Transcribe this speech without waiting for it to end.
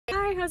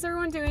how's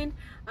everyone doing?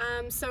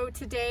 So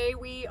today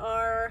we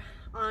are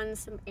on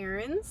some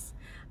errands.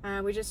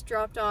 We just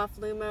dropped off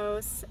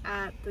Lumos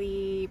at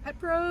the Pet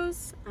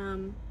Pros.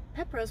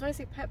 Pet Pros? Why did I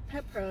say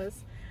Pet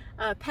Pros?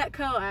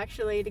 Petco,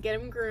 actually, to get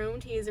him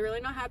groomed. He's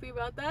really not happy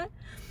about that.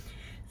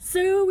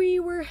 So we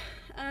were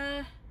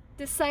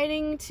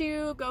deciding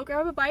to go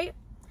grab a bite.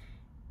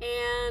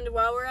 And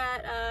while we're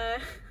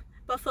at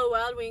Buffalo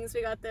Wild Wings,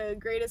 we got the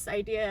greatest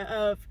idea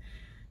of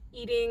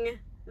eating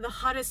the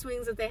hottest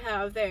wings that they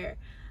have there.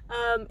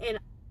 And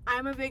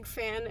I'm a big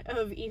fan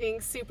of eating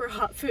super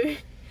hot food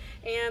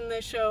and the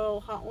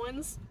show Hot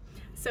Ones.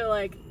 So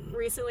like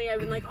recently I've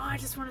been like, oh, I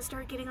just want to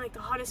start getting like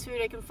the hottest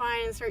food I can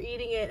find and start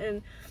eating it,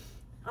 and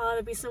oh,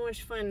 that'd be so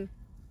much fun.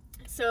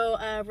 So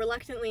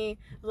reluctantly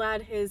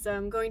Vlad is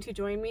going to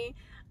join me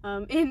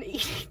in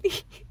eating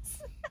these.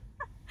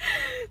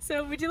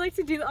 So would you like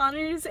to do the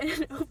honors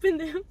and open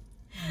them?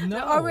 No.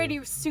 They're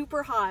already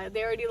super hot.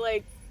 They already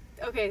like,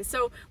 okay,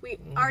 so we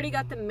already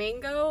got the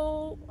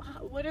mango,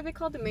 what are they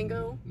called? The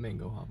mango?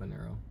 Mango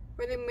habanero.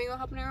 Were they mango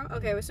habanero?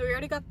 Okay, so we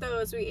already got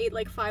those. We ate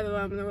like 5 of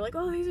them and we're like,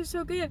 oh, these are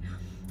so good.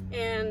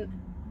 And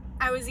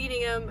I was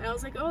eating them and I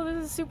was like, oh,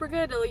 this is super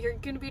good. Like, you're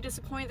gonna be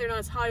disappointed they're not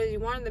as hot as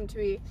you wanted them to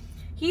be.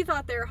 He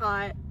thought they were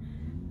hot.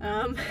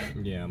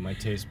 Yeah, my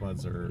taste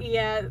buds are...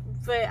 Yeah,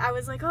 but I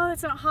was like, oh,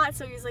 it's not hot.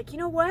 So he's like, you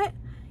know what?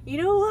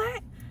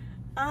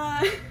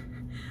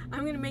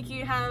 I'm gonna make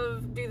you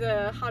do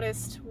the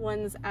hottest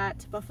ones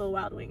at Buffalo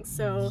Wild Wings.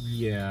 So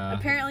yeah,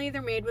 apparently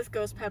they're made with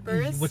ghost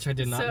peppers, which I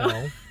did not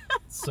know.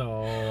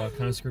 So I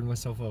kind of screwed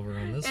myself over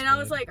on this. And I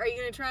was like, "Are you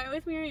gonna try it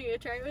with me? Are you gonna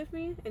try it with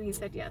me?" And he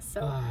said yes.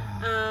 So,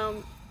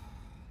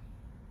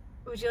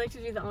 would you like to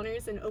do the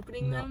honors in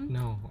opening them?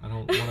 No, I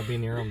don't want to be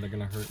near them. They're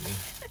gonna hurt me.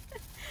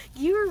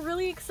 You were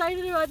really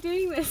excited about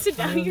doing this, and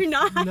now you're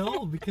not.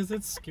 No, because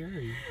it's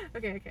scary.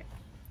 Okay.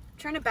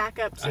 Trying to back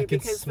up too, I can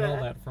because smell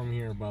that from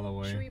here, by the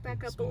way. Should we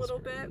back up a little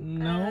bit?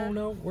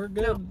 No, we're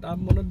good. No.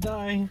 I'm gonna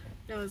die.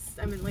 No,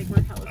 I mean, like,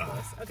 we're hella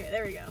close. Okay,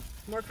 there we go.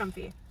 More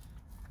comfy.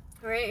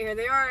 All right, here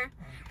they are.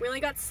 We only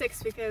got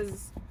 6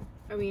 because,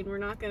 I mean, we're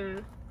not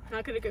gonna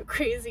go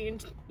crazy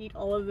and eat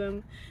all of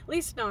them. At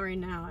least not right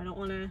now. I don't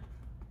want to.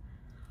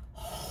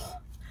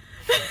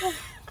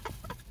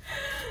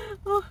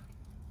 Oh.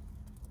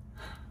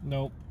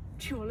 Nope.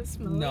 Do you want to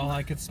smell it? No,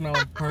 I can smell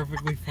it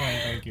perfectly fine.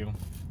 Thank you.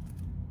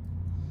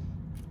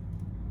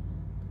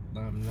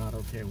 I'm not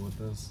okay with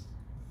this.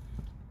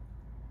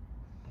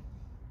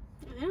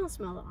 They don't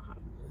smell that hot.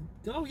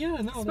 Oh yeah,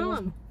 no. Smell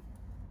them.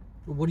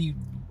 What do you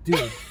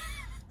do?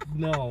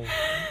 No.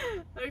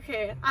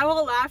 Okay, I'm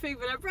all laughing,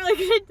 but I'm probably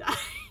gonna die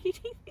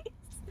eating these.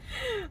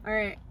 All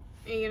right,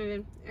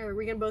 are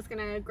we both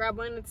gonna grab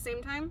one at the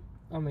same time?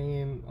 I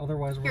mean,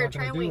 otherwise we're not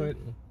gonna do it.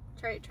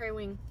 Try a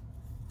wing.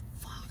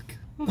 Fuck.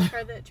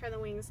 try the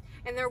wings.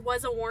 And there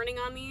was a warning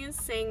on these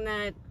saying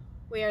that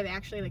are they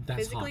actually like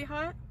physically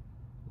hot?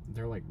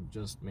 They're like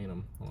just made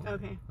them.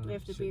 Okay, they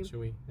have to be. Should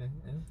we?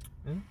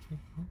 I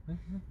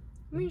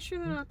mean, sure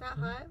they're not that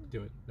hot.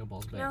 Do it. No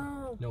balls back.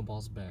 No. No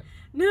balls back.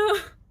 No.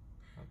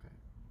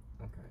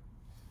 Okay.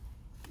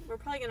 We're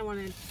probably gonna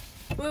want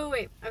to.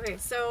 Wait. Okay,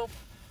 so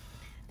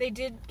they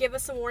did give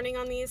us a warning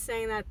on these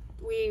saying that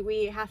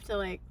we have to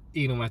like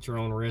eat them at your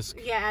own risk.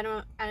 Yeah, I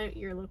don't.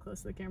 You're a little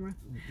close to the camera.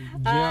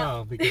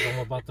 Yeah, because I'm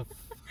about to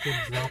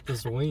drop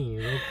this wing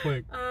real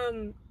quick.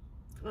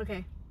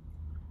 Okay.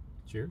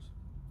 Cheers.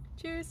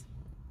 Cheers.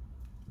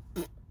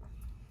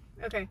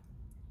 Okay.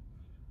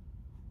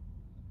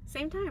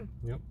 Same time.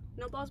 Yep.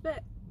 No balls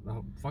bet.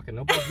 Oh, fucking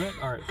no balls bet.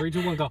 All right, 3,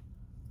 2, 1, go.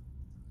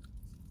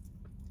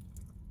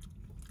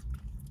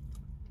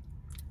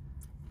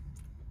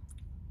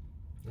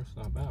 That's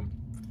not bad.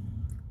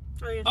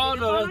 Oh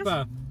no, that's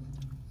bad.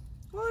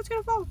 Oh, it's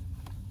gonna fall.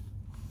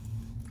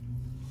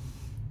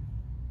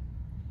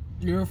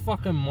 You're a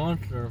fucking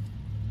monster.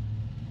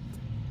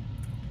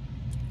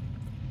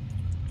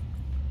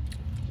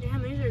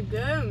 Damn, these are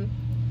good.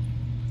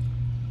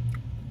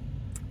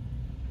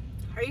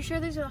 Are you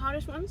sure these are the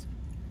hottest ones?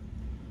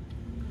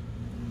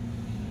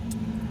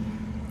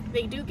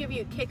 They do give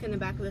you a kick in the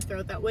back of the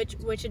throat,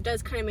 which it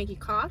does kind of make you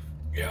cough.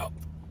 Yeah.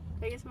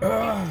 I guess.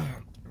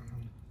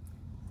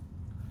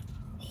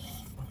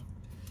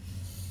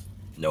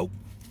 Nope.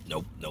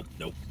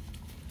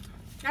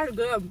 That's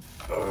good.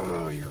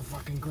 Oh, you're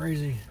fucking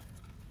crazy.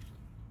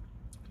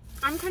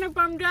 I'm kind of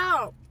bummed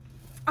out.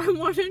 I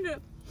wanted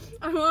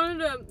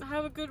to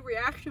have a good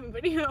reaction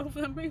video of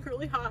them being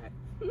really hot.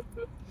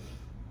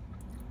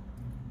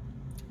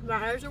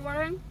 My eyes are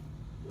watering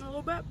a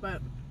little bit,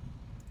 but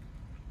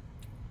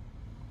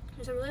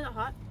is it really that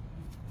hot?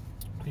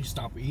 You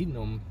stop eating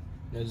them,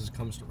 it just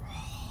comes through.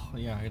 Oh,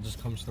 yeah, it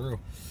just comes through.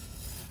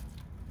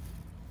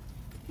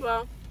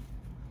 Well,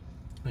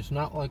 it's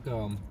not like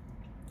a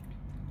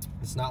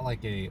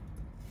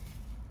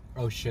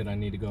oh shit, I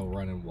need to go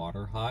run in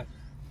water hot.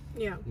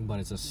 Yeah. But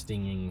it's a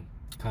stinging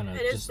kind of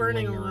just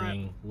burning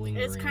lingering.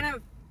 It's kind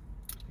of,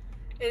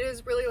 it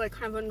is really like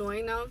kind of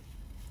annoying now.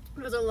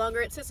 Because the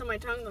longer it sits on my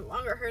tongue, the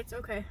longer it hurts.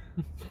 Okay.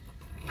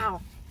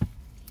 Ow.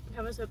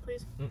 Have a sip,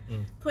 please.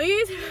 Mm-mm.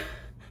 Please?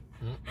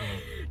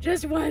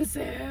 Just one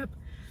sip.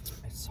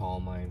 It's all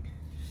mine.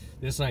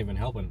 This is not even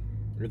helping.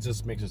 It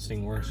just makes it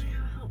sting worse.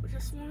 Oh,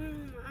 just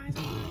one.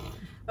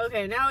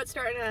 Okay, now it's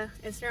starting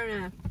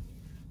to.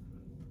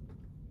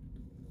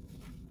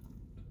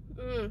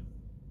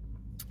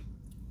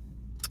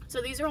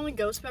 So these are only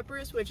ghost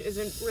peppers, which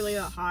isn't really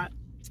that hot.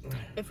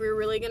 If we were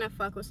really gonna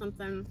fuck with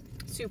something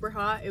super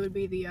hot, it would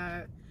be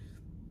the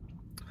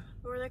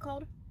what were they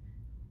called?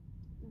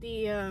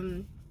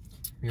 The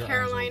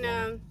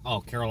Carolina.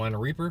 Oh, Carolina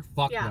Reaper?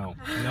 Fuck yeah. no.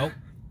 Nope.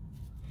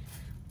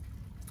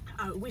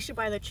 We should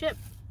buy the chip.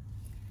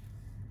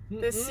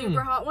 This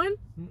super hot one.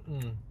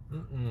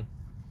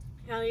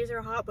 Yeah, these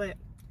are hot, but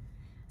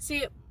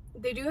see,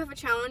 they do have a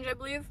challenge, I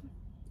believe,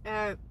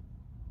 at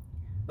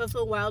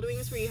Buffalo Wild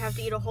Wings, where you have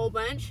to eat a whole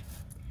bunch.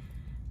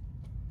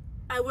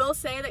 I will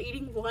say that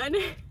eating one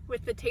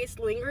with the taste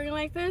lingering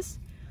like this,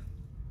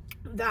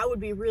 that would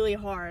be really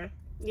hard.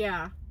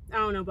 Yeah, I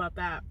don't know about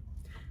that.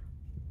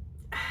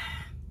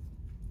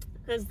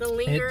 Because the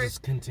linger... It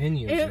just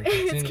continues.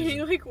 It's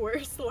getting, like,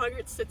 worse the longer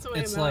it sits in my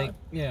mouth. It's like,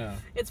 yeah.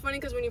 It's funny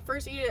because when you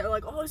first eat it, you're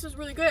like, oh, this is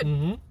really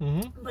good.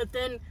 But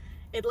then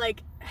it,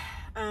 like,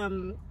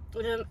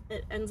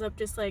 it ends up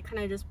just, like,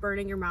 kind of just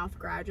burning your mouth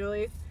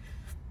gradually.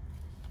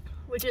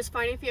 Which is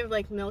fine if you have,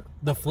 like, milk.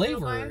 The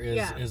flavor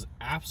is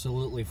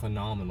absolutely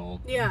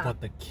phenomenal. Yeah. But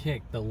the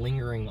kick, the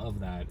lingering of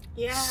that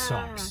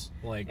sucks.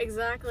 Like,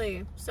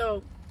 exactly.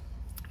 So,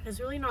 it's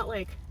really not,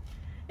 like...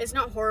 It's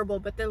not horrible,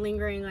 but the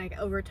lingering, like,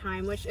 over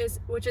time, which is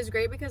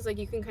great because, like,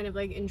 you can kind of,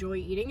 like, enjoy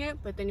eating it,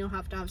 but then you'll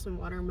have to have some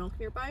water and milk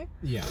nearby.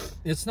 Yeah.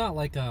 It's not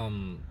like,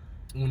 when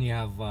you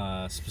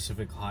have,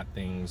 specific hot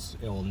things,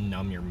 it'll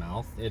numb your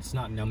mouth. It's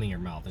not numbing your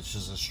mouth. It's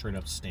just a straight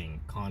up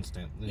sting.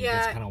 Constant.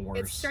 Yeah. It's kind of worse.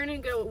 It's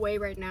starting to go away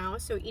right now,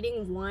 so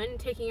eating one,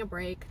 taking a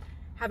break,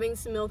 having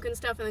some milk and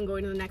stuff, and then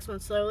going to the next one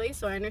slowly,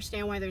 so I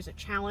understand why there's a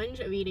challenge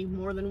of eating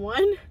more than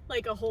one,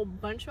 like a whole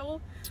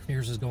bunchful.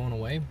 Yours is going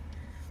away?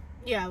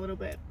 Yeah, a little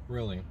bit.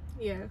 Really?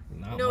 Yeah.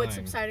 Not no, mine. It's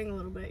subsiding a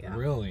little bit, yeah.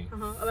 Really?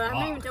 But I'm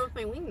not even done with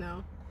my wing,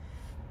 though.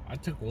 I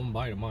took one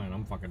bite of mine.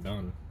 I'm fucking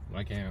done.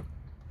 I can't.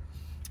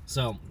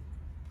 So,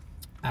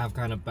 I have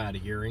kind of bad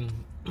hearing.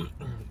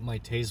 My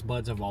taste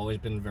buds have always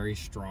been very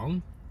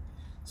strong.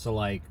 So,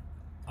 like,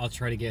 I'll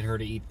try to get her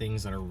to eat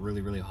things that are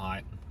really, really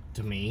hot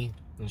to me.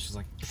 And she's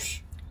like,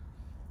 psh.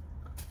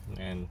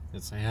 And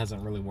it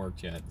hasn't really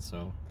worked yet,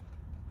 so...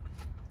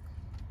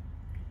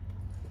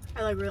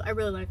 I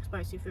really like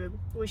spicy food.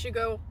 We should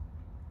go.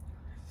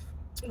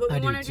 What we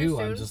want to do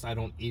soon, I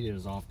don't eat it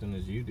as often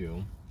as you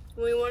do.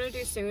 What we want to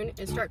do soon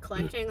is start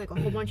collecting like a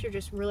whole bunch of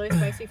just really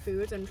spicy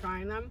foods and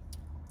trying them.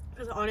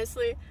 Because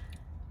honestly,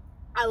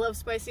 I love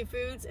spicy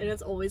foods, and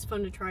it's always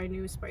fun to try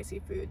new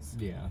spicy foods.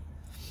 Yeah.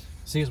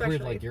 See, it's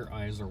weird. Like your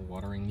eyes are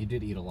watering. You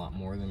did eat a lot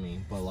more than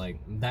me, but like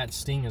that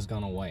sting has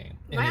gone away,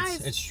 and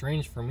it's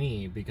strange for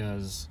me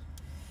because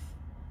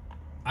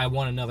I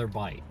want another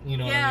bite. You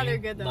know what I mean? Yeah, they're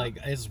good though. Like,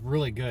 it's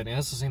really good. And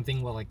that's the same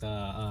thing with like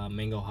the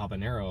mango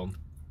habanero.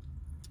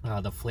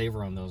 The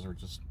flavor on those are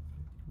just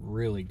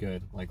really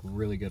good. Like,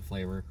 really good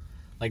flavor.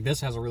 Like, this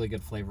has a really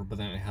good flavor, but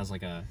then it has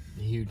like a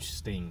huge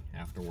sting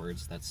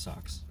afterwards. That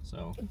sucks.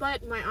 So.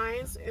 But my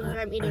eyes, if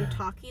I'm eating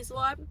Takis a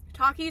lot.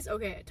 Takis,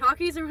 okay.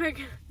 Takis are my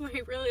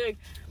really like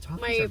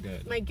Takis are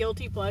good. My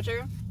guilty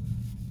pleasure.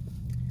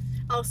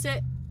 I'll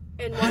sit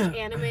and watch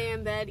anime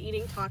in bed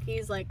eating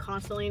Takis like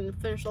constantly and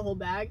finish the whole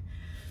bag.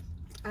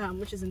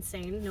 Which is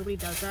insane. Nobody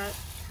does that.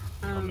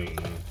 I mean,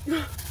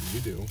 you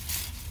do.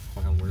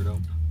 Fucking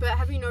weirdo. But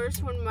have you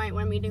noticed when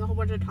I'm eating a whole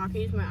bunch of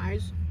Takis, my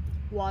eyes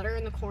water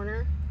in the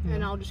corner,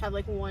 and I'll just have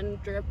like one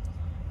drip,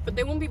 but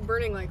they won't be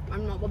burning. Like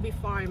they'll be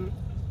fine.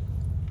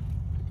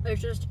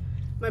 It's just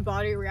my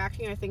body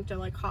reacting, I think, to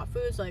like hot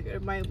foods.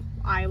 Like my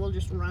eye will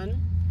just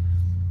run.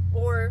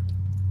 Or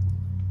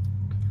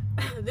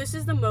this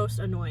is the most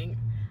annoying.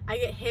 I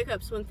get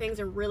hiccups when things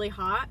are really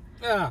hot.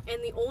 Yeah.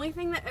 And the only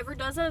thing that ever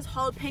does that is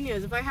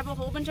jalapenos. If I have a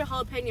whole bunch of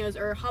jalapenos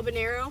or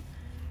habanero,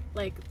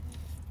 like,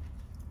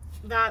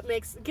 that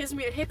gives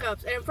me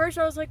hiccups. And at first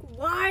I was like,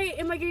 why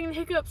am I getting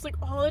hiccups like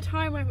all the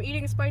time when I'm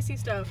eating spicy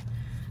stuff?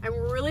 I'm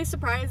really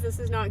surprised this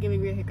is not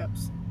giving me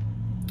hiccups.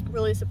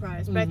 Really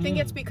surprised. But I think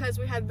it's because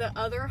we had the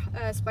other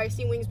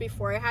spicy wings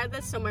before I had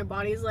this, so my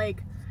body's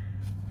like,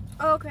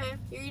 oh, okay,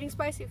 you're eating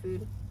spicy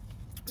food.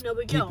 No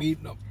big deal. Keep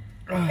eating them.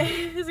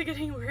 Is it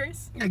getting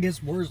worse? I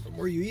guess worse the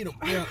more you eat them.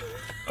 Yeah.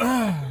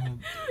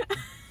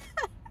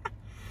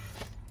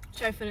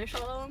 Should I finish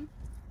all of them?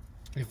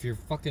 If you're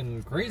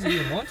fucking crazy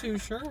and want to,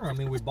 sure. I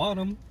mean, we bought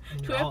them.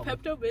 Do we have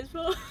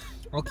Pepto-Bismol?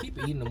 I'll keep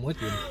eating them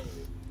with you.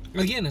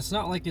 Again, it's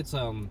not like it's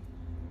it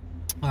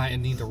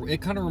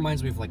kind of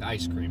reminds me of like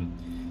ice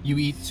cream. You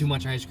eat too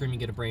much ice cream, you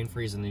get a brain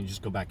freeze, and then you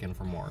just go back in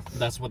for more.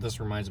 That's what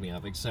this reminds me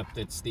of, except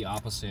it's the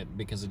opposite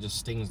because it just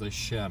stings the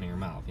shit out of your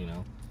mouth, you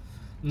know?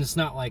 And it's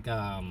not like,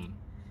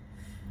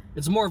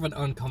 it's more of an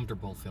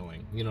uncomfortable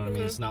feeling, you know what I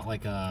mean? It's not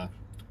like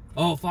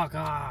oh, fuck,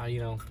 you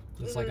know?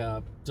 It's like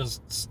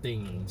just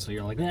stinging, so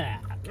you're like, ah.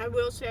 I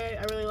will say,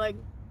 I really like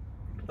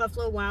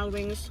Buffalo Wild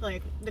Wings,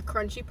 like, the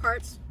crunchy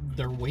parts.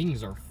 Their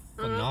wings are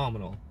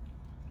phenomenal.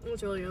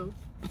 It's really good.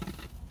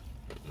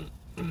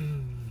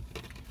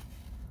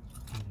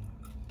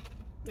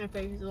 My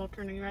face is all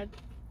turning red.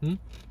 Hmm?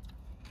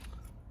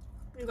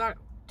 You got it.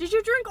 Did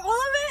you drink all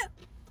of it?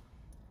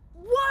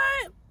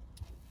 What?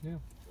 Yeah.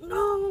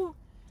 No.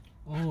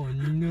 Oh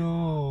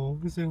no.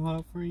 Is it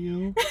hot for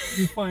you?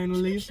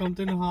 Finally,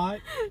 something hot?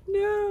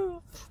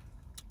 No.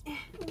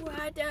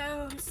 What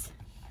else?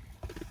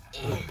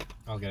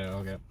 I'll get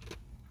it.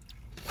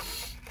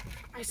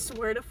 I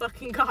swear to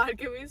fucking God,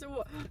 give me some.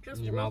 Just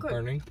Is your real mouth quick.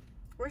 burning?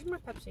 Where's my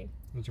Pepsi?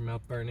 Is your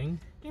mouth burning?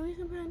 Give me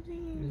some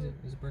Pepsi.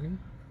 Is it burning?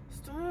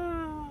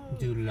 Stop.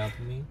 Do you love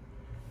me?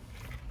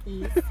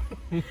 Yes.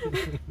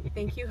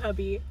 Thank you,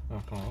 hubby.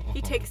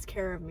 He takes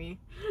care of me.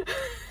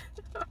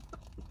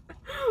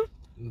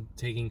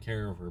 Taking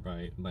care of her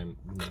by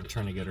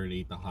trying to get her to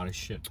eat the hottest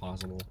shit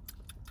possible.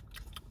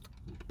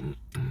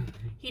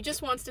 He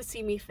just wants to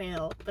see me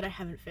fail, but I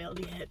haven't failed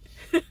yet.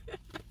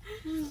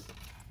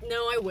 No,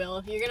 I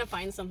will. You're gonna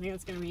find something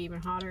that's gonna be even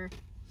hotter.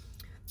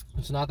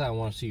 It's not that I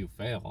want to see you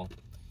fail.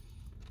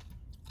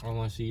 I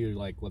want to see you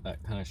like with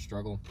that kind of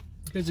struggle.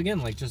 Because again,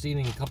 like just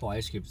eating a couple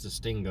ice cubes, the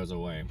sting goes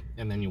away,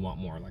 and then you want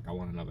more. Like I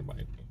want another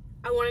bite.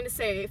 I wanted to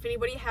say, if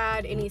anybody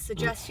had any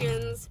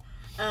suggestions,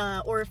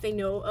 or if they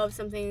know of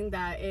something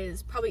that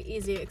is probably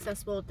easy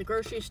accessible at the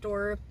grocery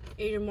store,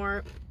 Asian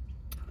Mart,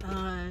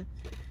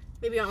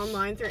 maybe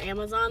online through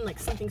Amazon, like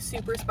something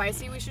super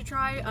spicy we should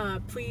try,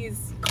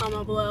 please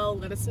comment below,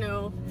 let us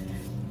know.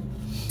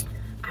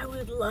 I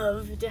would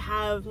love to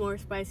have more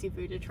spicy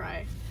food to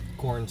try.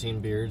 Quarantine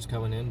beards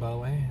coming in, by the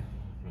way.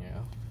 Yeah.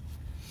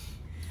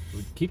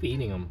 We keep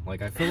eating them.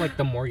 Like I feel like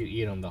the more you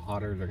eat them, the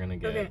hotter they're gonna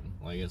get. Okay.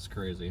 Like it's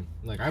crazy.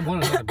 Like I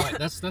want another bite.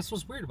 That's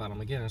what's weird about them.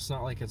 Again, it's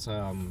not like it's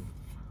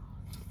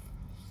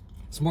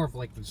It's more of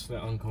like just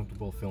the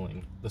uncomfortable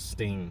feeling. The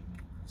sting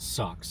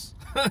sucks.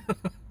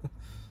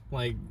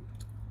 Like,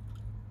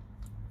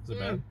 is it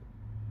bad?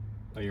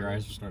 Oh, your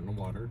eyes are starting to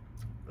water.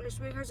 It's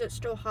because it's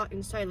still hot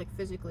inside, like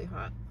physically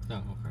hot. Oh,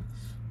 okay.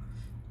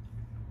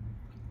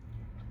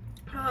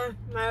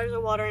 My eyes are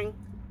watering.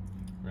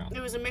 Yeah.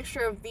 It was a mixture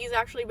of these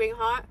actually being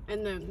hot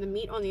and the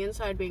meat on the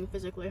inside being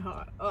physically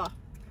hot. Ugh.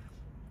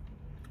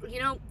 You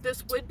know,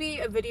 this would be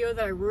a video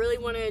that I really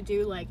wanted to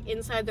do, like,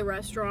 inside the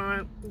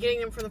restaurant, getting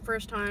them for the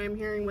first time,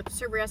 hearing what the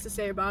server has to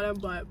say about them,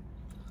 but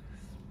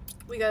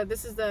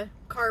this is the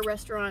car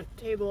restaurant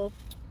table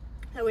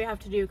that we have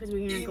to do because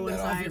we can't go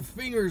inside. Off your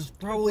fingers,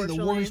 probably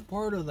the worst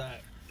part of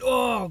that.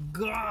 Oh,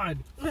 God.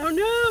 Oh,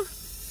 no.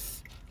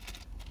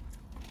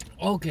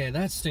 Okay,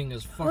 that sting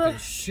is fucking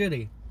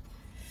shitty.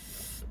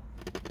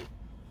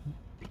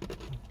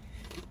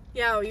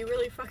 Yeah, you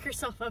really fuck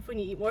yourself up when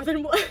you eat more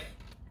than one.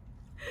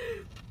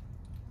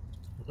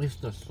 It's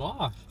the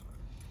sauce.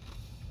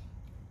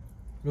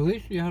 At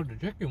least you have the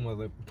chicken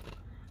with it.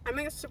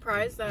 I'm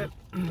surprised that...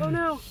 Oh,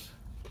 no.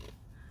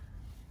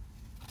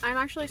 I'm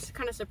actually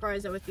kind of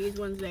surprised that with these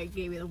ones they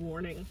gave you the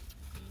warning.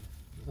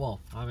 Well,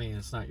 I mean,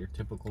 it's not your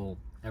typical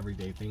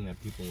everyday thing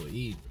that people will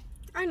eat.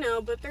 I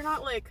know, but they're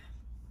not like...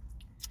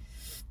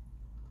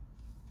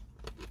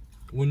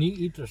 When you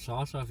eat the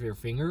sauce off your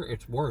finger,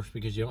 it's worse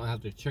because you don't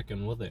have the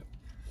chicken with it.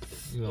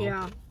 You know?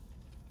 Yeah.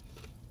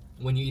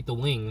 When you eat the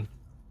wing,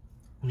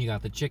 when you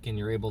got the chicken,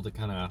 you're able to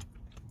kind of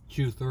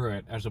chew through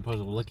it as opposed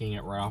to licking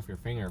it right off your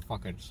finger. It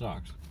fucking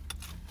sucks.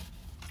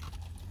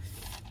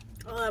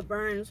 Oh, that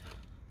burns.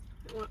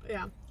 Well,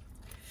 yeah.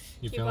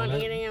 You Keep on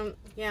eating them.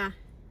 Yeah.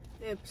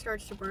 It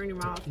starts to burn your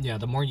mouth. Yeah,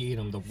 the more you eat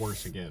them, the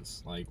worse it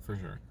gets. Like, for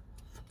sure.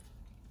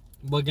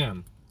 But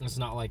again, it's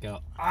not like a,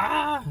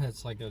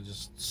 it's like a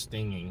just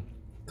stinging.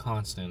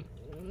 Constant.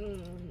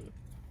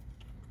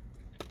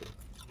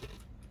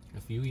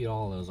 If you eat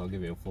all of those, I'll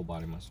give you a full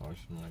body massage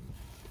tonight.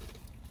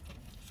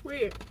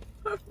 Sweet.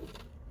 But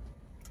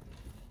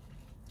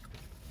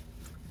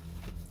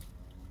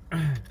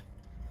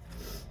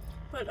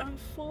I'm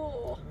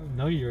full.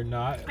 No, you're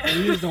not.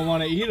 You just don't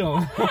want to eat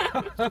them.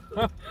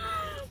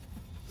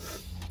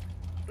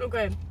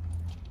 Okay.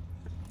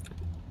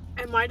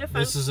 In my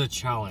defense... This is a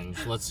challenge.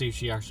 Let's see if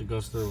she actually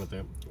goes through with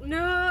it.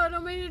 No,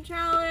 don't make it a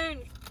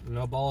challenge.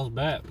 No balls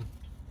bet.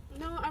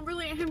 No, I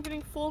really am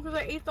getting full because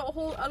I ate the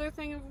whole other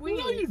thing of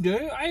wings. No, you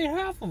did. I ate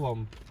half of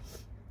them.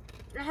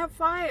 I have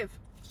 5.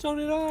 So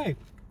did I.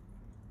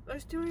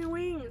 There's too many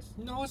wings.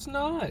 No, it's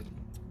not.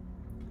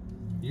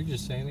 You're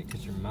just saying it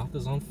because your mouth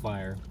is on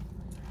fire.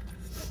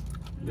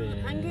 No,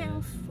 I'm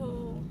getting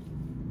full.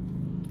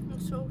 I'm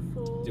so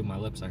full. Dude, my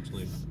lips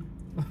actually.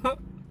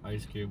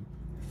 Ice cube.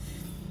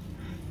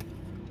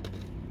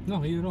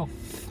 No, eat it all.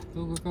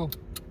 Go, go, go.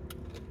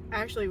 I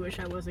actually wish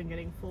I wasn't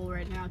getting full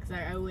right now because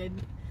I would.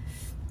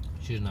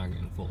 She's not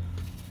getting full.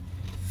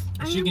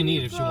 She can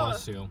eat if she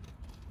wants to.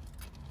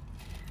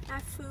 I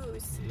have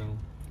foos. No.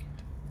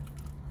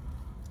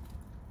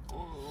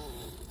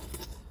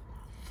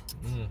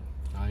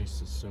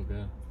 Ice is so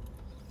good.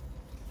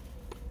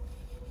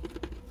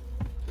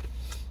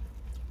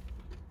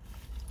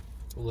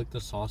 Lick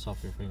the sauce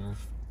off your fingers.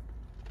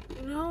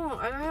 No,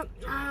 I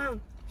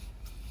don't.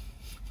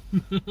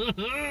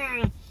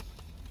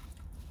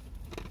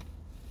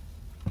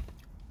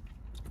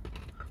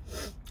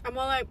 I'm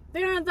all like,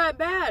 they're not that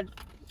bad.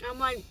 I'm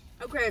like,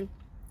 okay,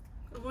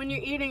 when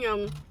you're eating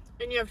them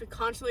and you have to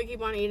constantly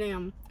keep on eating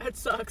them, that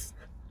sucks.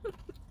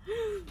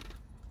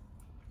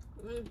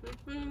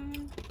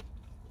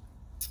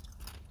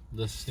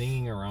 The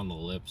stinging around the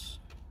lips.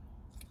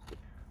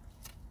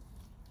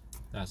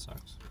 That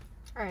sucks.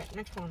 Alright,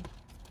 next one.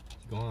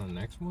 Go on to the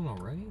next one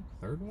already?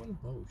 Third one?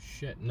 Oh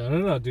shit.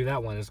 No, do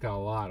that one. It's got a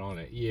lot on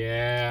it.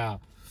 Yeah.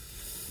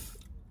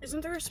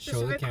 Isn't there a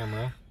specific... Show the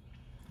camera.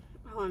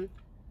 Hold on.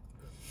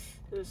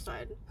 To the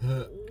side.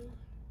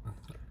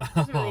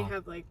 Doesn't really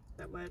have like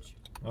that much.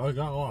 Oh, I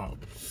got a lot.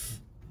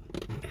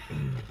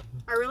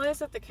 I realized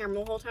that the camera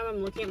the whole time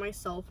I'm looking at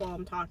myself while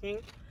I'm talking.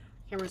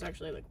 The camera's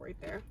actually like right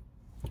there.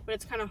 But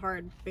it's kind of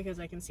hard because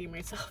I can see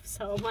myself.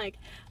 So I'm like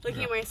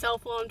looking at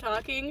myself while I'm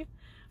talking.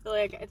 But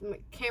like at the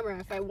camera,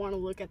 if I want to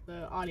look at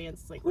the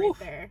audience, it's like right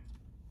there.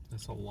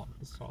 That's a lot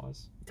of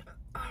sauce.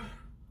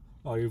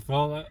 Oh, you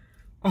felt that?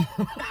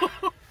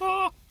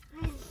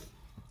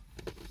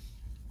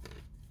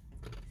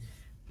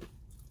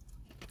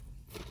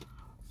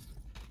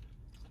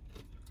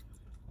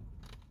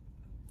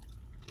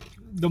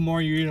 The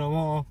more you eat them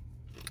all.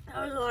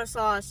 That was a lot of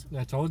sauce.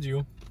 I told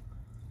you.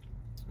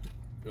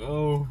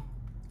 Oh.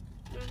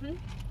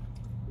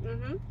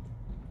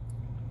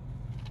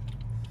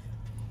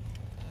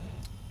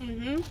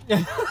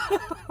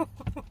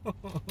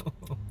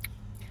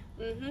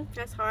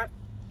 That's hot.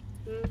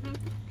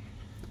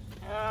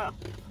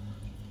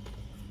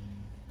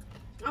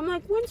 I'm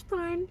like, one's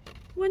fine.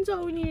 One's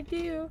all we need to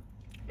do.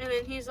 And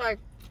then he's like,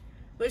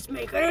 let's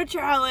make it a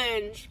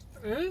challenge.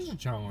 It is a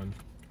challenge.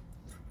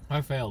 I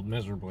failed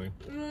miserably.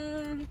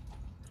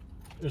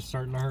 It's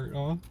starting to hurt,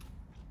 huh?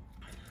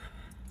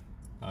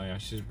 Oh yeah,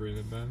 she's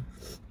breathing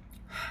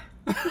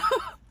bad.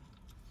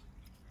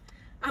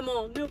 I'm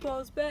all no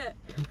balls bet.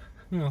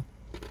 Yeah.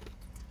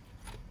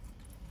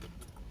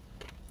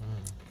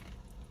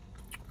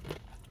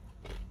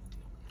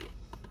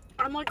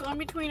 I'm like going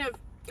between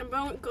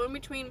going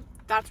between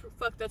that's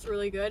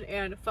really good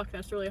and fuck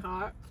that's really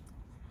hot.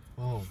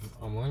 Oh,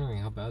 I'm wondering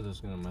how bad this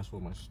is gonna mess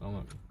with my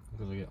stomach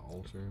because I get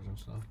ulcers and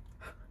stuff.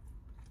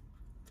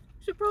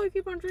 Should probably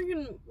keep on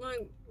drinking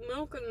like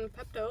milk and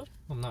Pepto.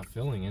 I'm not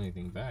feeling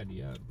anything bad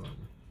yet, but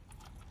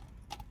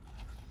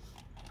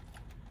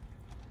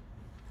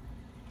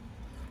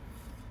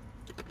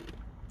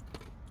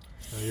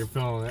oh, you're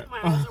feeling it. My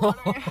eyes are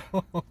watering.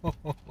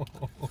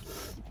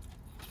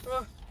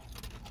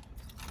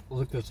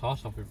 Lick the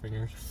sauce off your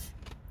fingers.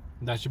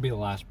 That should be the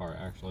last part,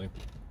 actually.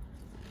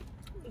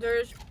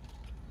 There's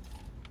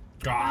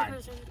God.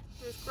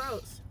 There's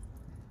gross.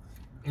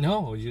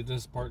 No,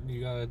 this part you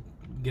gotta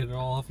get it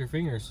all off your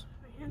fingers.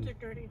 My hands are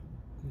dirty.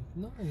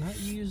 No, not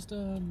you used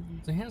the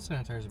hand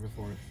sanitizer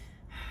before.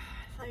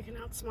 I thought I can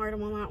outsmart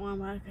him on that one,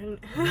 but I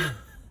couldn't.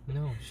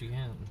 No, she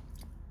can't.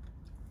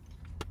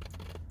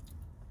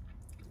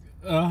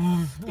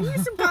 Give me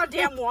some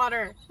goddamn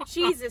water.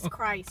 Jesus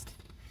Christ.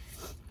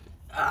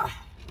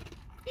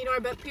 You know, I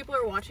bet people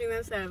are watching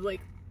this that have, like,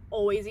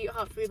 always eat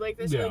hot food like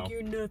this. Yeah. Like,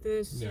 you're nothing.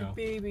 This is your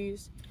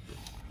babies.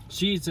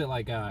 She eats it,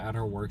 like, at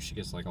her work. She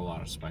gets, like, a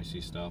lot of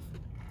spicy stuff.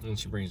 And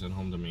she brings it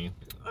home to me.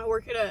 I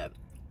work at a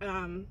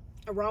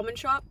ramen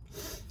shop.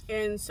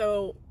 And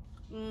so,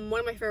 one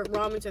of my favorite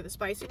ramens are the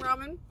spicy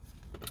ramen.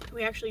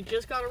 We actually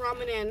just got a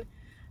ramen in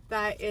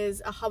that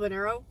is a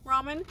habanero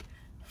ramen.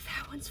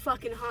 That one's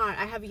fucking hot.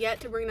 I have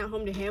yet to bring that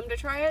home to him to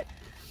try it.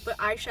 But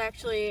I should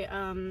actually,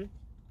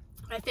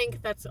 I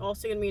think that's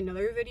also going to be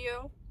another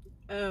video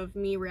of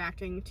me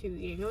reacting to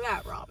eating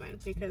that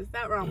ramen. Because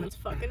that ramen's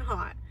fucking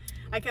hot.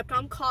 I kept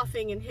on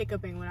coughing and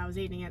hiccuping when I was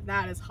eating it.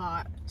 That is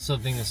hot.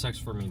 Something that sucks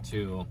for me,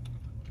 too,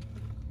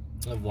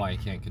 of why I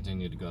can't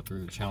continue to go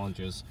through the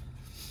challenges.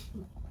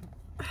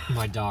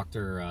 My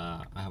doctor,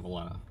 I have a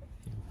lot of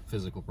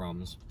physical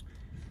problems.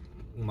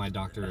 My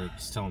doctor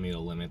is telling me to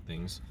limit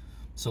things.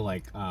 So,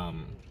 like,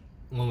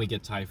 when we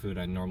get Thai food,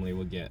 I normally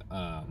would get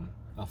a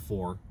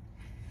 4.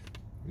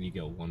 You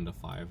go 1 to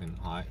 5 in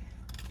hot.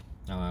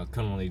 I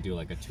can only do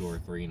like a 2 or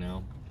 3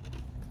 now.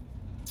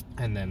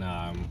 And then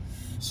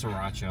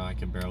sriracha I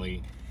can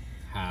barely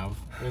have.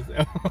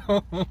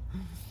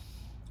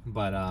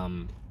 But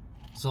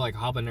so like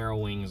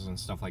habanero wings and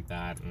stuff like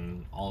that,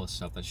 and all the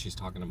stuff that she's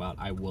talking about,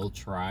 I will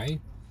try.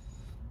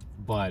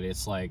 But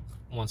it's like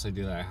once I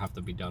do that, I have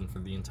to be done for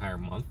the entire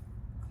month.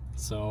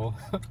 So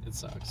it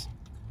sucks.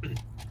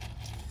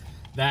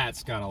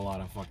 That's got a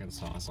lot of fucking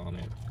sauce on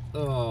it.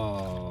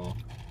 Oh,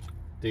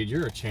 dude,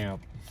 you're a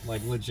champ.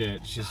 Like,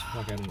 legit, she's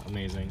fucking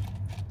amazing.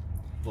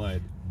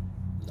 But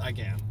I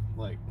can't,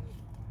 like.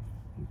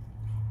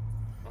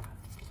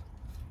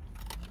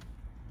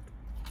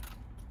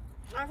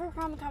 I have a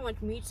problem with how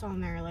much meat's on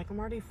there. Like, I'm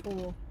already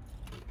full.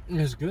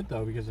 It's good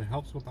though because it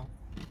helps with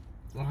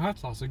the hot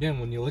sauce. Again,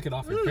 when you lick it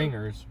off your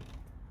fingers,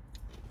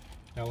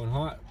 that one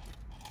hot.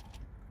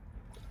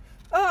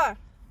 Ah,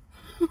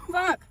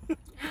 fuck.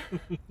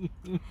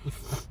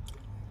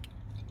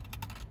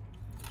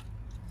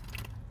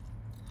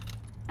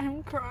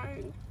 I'm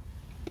crying.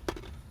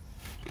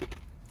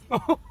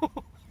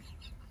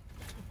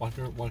 Watch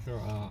your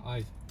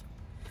eyes.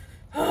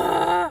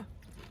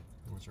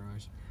 your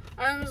eyes.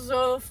 I'm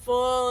so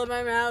full and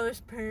my mouth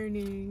is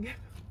burning.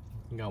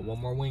 You got one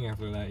more wing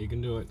after that. You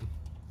can do it.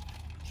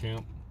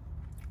 Champ.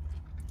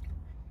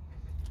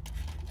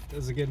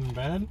 Is it getting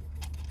bad?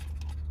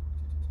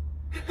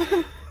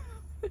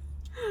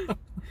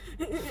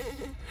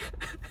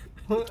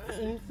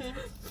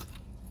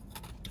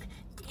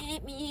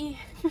 Eat me.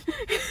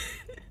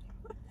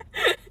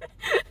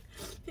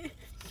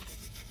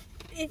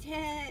 It's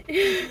hot.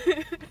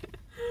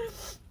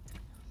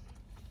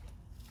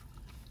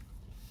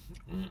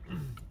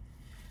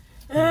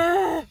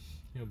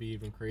 It'll be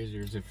even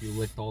crazier as if you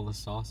licked all the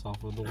sauce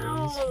off of the wings.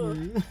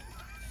 No.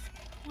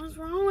 What's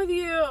wrong with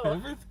you?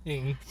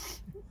 Everything.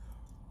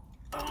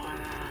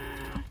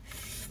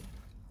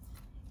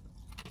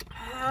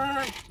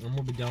 And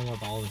we'll be done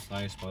with all this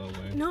ice, by the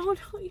way. No,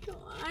 don't eat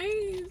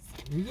ice.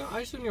 You got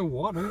ice in your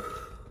water.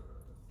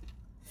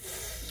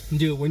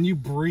 Dude, when you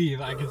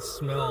breathe, I can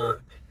smell.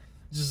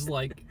 Just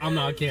like, I'm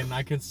not kidding,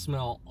 I can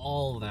smell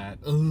all that.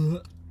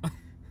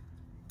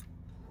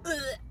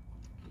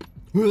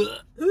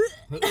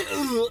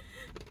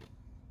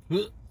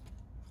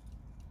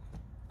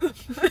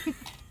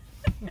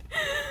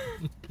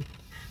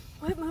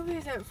 What movie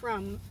is that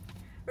from?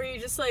 Were you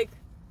just like...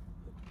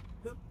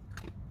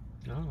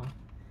 Oh.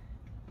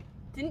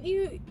 Didn't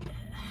you...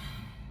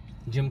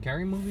 Jim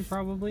Carrey movie,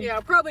 probably? Yeah,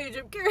 probably a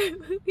Jim Carrey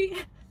movie.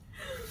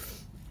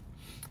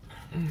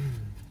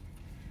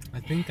 I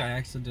think I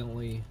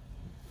accidentally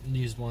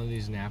used one of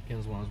these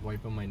napkins when I was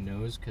wiping my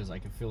nose because I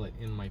could feel it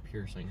in my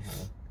piercing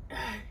hole.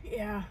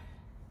 Yeah.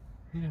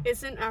 Yeah.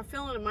 I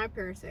feel it in my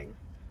piercing.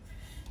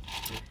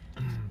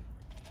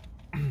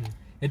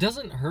 It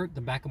doesn't hurt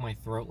the back of my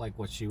throat like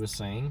what she was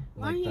saying.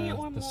 Why like don't you the, eat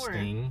one the more?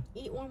 sting.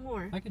 Eat one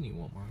more. I can eat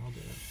one more. I'll do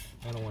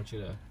it. I don't want you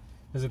to.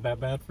 Is it that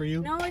bad for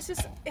you? No, it's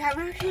just I'm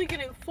actually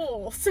getting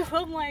full. So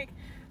I'm like,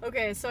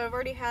 okay, so I've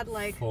already had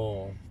like.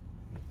 Full.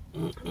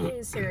 I'm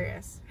being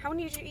serious. How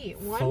many did you eat?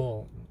 One.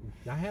 Full.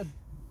 I had.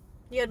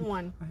 You had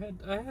one.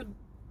 I had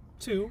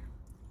two.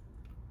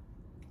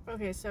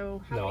 Okay,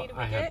 so how no, many did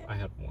we I get?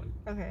 had one.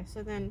 Okay,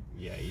 so then.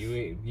 Yeah, you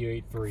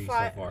ate three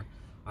Five. so far.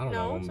 I don't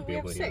know. No, I'm so gonna we be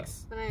have able to get 6.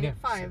 that. Then I had Yeah,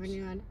 5, 6. and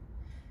you had.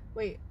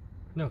 Wait.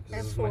 No, because I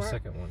have this is 4. my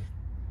second one.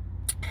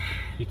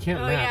 You can't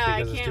Oh, map yeah,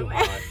 because I it's too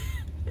can't hot.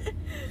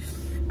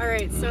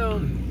 Alright,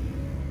 so.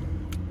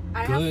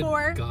 I have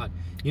 4. God.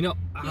 You know,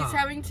 He's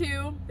having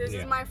 2. This Yeah.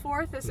 is my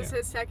 4th. This is Yeah.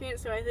 his 2nd.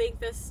 So I think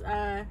this.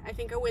 I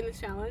think I win this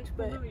challenge.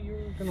 But no,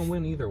 you're gonna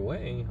win either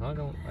way. I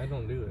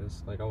don't do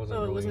this. Like I wasn't.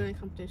 oh, it really, wasn't a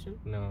competition.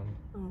 No.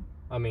 Oh.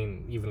 I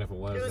mean, even if it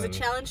was. It was a then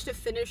challenge to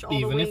finish all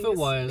even the wings if it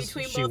was,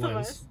 between she both wins. of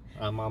us.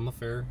 I'm a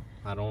fair.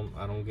 I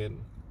don't get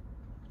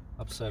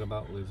upset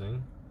about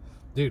losing.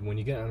 Dude, when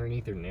you get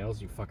underneath your nails,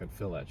 you fucking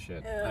feel that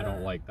shit. I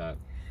don't like that.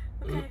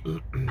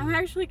 Okay. I'm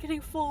actually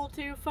getting full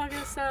too.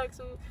 Fucking sucks.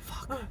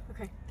 Fuck. Oh,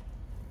 okay.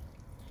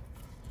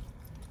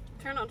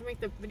 Try not to make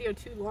the video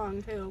too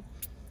long too.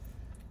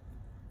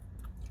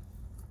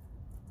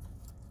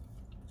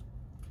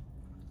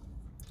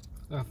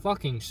 That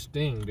fucking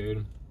sting,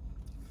 dude.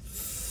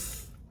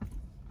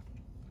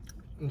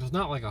 It's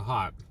not like a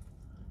hot.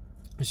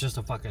 It's just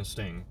a fucking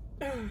sting.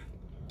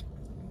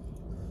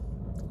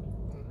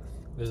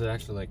 Is it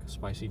actually like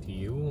spicy to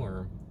you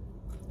or?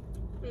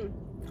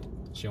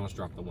 She almost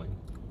dropped the wing.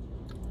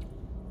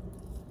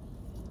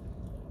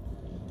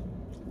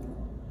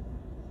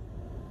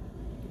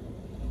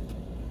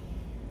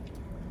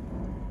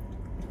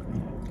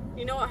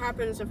 You know what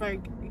happens if I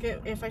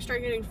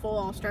start getting full?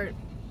 I'll start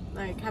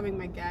like having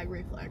my gag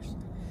reflex.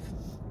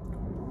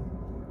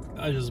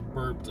 I just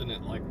burped and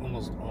it like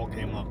almost all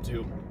came up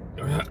too.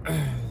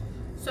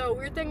 So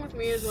weird thing with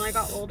me is when I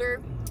got older,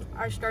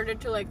 I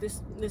started to like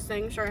this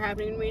thing started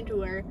happening to me to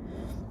where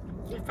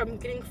if I'm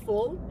getting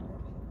full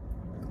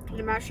and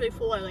I'm actually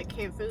full, I like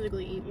can't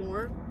physically eat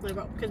more, like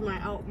because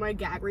my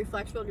gag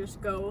reflex will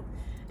just go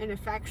in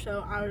effect.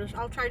 So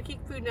I'll try to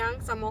keep food down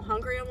because I'm all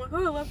hungry. I'm like,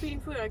 oh, I love eating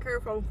food. I don't care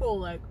if I'm full,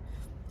 like,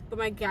 but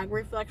my gag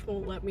reflex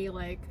won't let me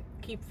like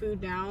keep food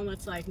down.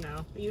 It's like,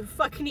 no, you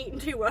fucking eating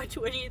too much.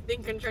 What do you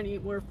think? I'm trying to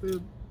eat more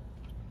food.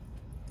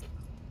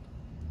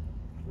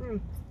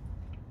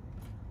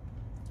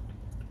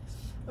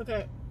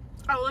 Okay,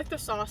 I'll lick the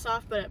sauce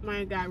off, but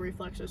my gag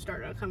reflex is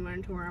starting to come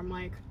into where I'm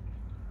like,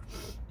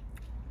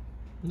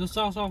 The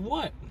sauce off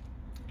what?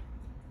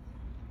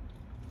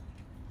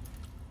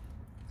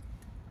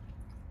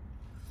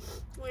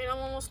 wait, I'm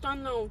almost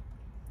done though.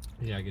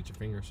 Yeah, get your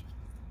fingers.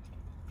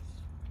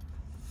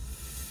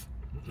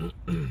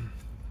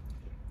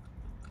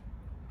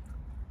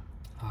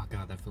 Oh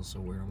god, that feels so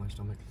weird on my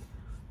stomach.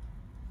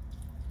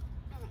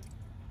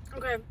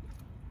 Okay,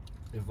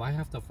 If I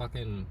have to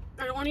fucking...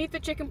 I don't want to eat the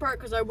chicken part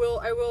because I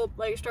will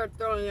like start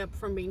throwing up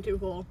from being too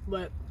full,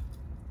 but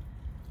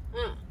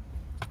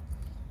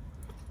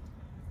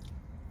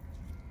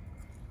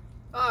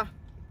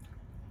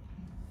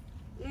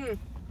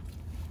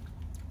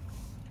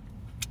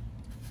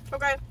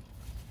okay.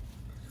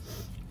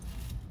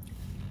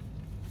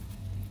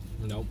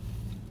 Nope.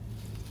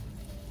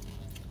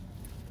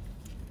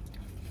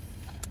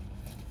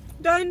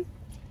 Done.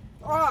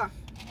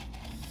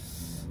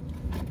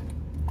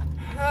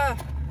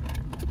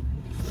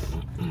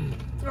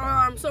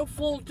 I'm so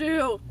full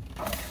too.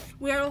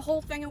 We had a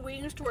whole thing of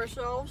wings to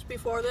ourselves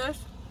before this.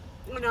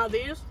 And now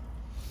these.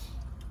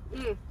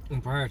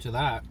 And prior to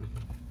that, Do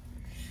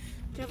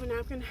you have a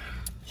napkin?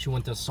 she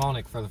went to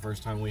Sonic for the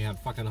first time. We had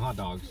fucking hot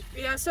dogs.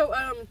 Yeah, so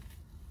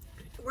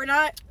we're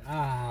not.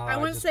 I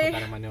wouldn't just say. put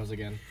that in my nose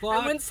again. I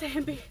wouldn't say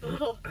I'm being a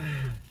little,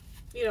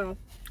 you know,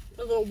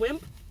 a little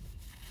wimp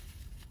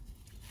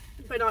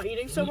by not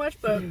eating so much,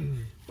 but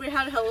we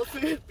had hella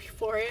food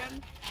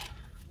beforehand.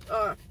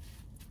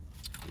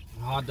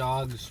 Hot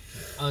dogs,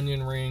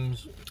 onion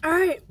rings, All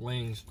right.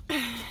 wings.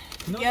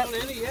 No, Yep.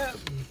 not any yet.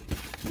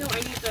 No, I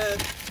need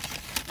the.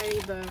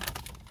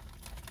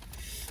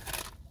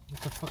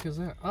 What the fuck is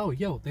that? Oh,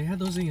 yo, they had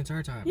those the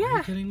entire time. Are Yeah.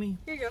 you kidding me?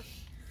 Here you go.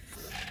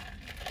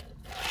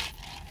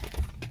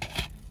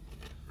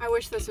 I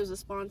wish this was a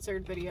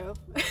sponsored video.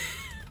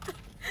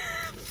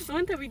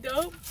 Wouldn't that be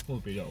dope?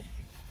 Would be dope.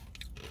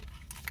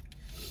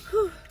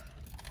 Whew.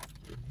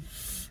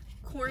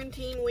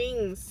 Quarantine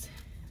wings.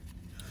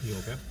 You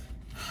okay?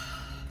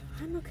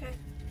 I'm okay.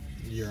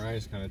 Your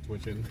eyes kind of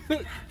twitching.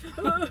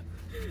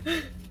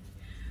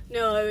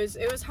 No,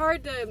 it was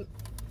hard to.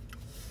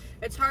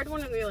 It's hard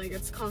when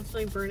it's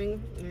constantly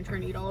burning and you're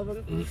trying to eat all of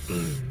them.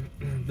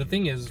 The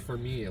thing is, for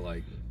me,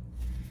 like,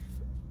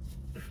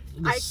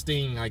 the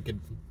sting, I could.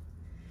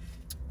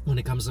 When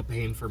it comes to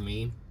pain for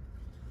me,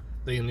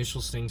 the initial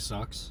sting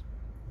sucks,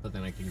 but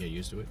then I can get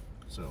used to it.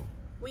 So.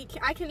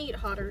 I can eat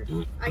hotter.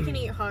 I can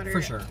eat hotter.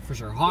 For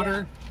sure.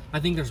 Hotter. Yeah. I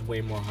think there's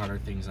way more hotter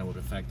things that would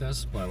affect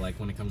us, but like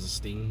when it comes to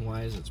sting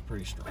wise, it's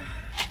pretty strong.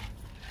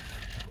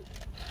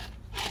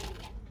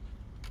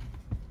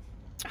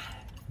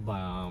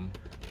 But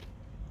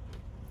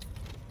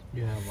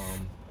you have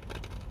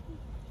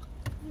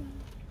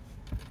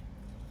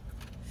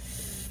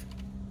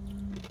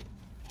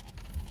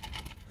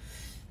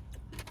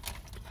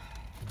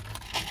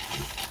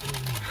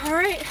All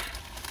right.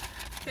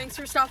 Thanks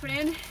for stopping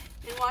in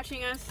and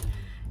watching us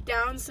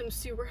down some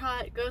super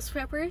hot ghost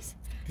peppers.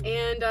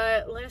 And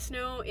let us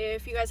know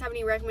if you guys have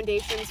any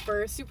recommendations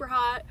for super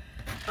hot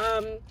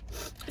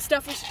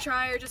stuff we should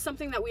try, or just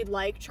something that we'd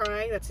like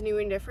trying that's new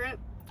and different,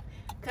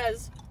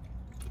 because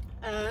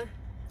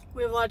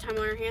we have a lot of time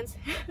on our hands.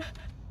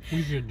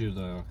 we should do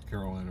the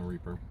Carolina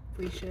Reaper.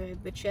 We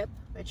should. The chip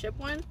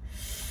one.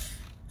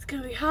 It's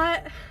gonna be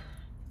hot.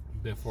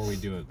 Before we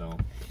do it though,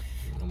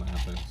 I'm gonna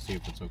have to see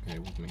if it's okay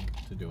with me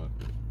to do it.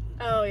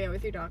 Oh yeah,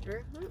 with your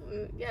doctor.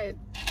 Yeah,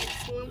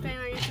 it's one thing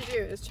I used to do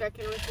is check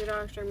in with your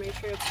doctor, make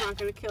sure it's not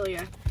gonna kill you.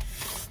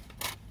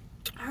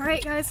 All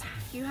right, guys,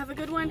 you have a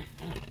good one.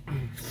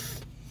 You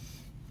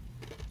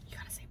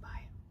gotta say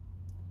bye.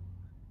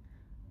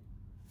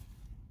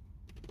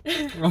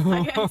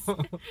 Bye,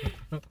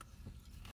 guys.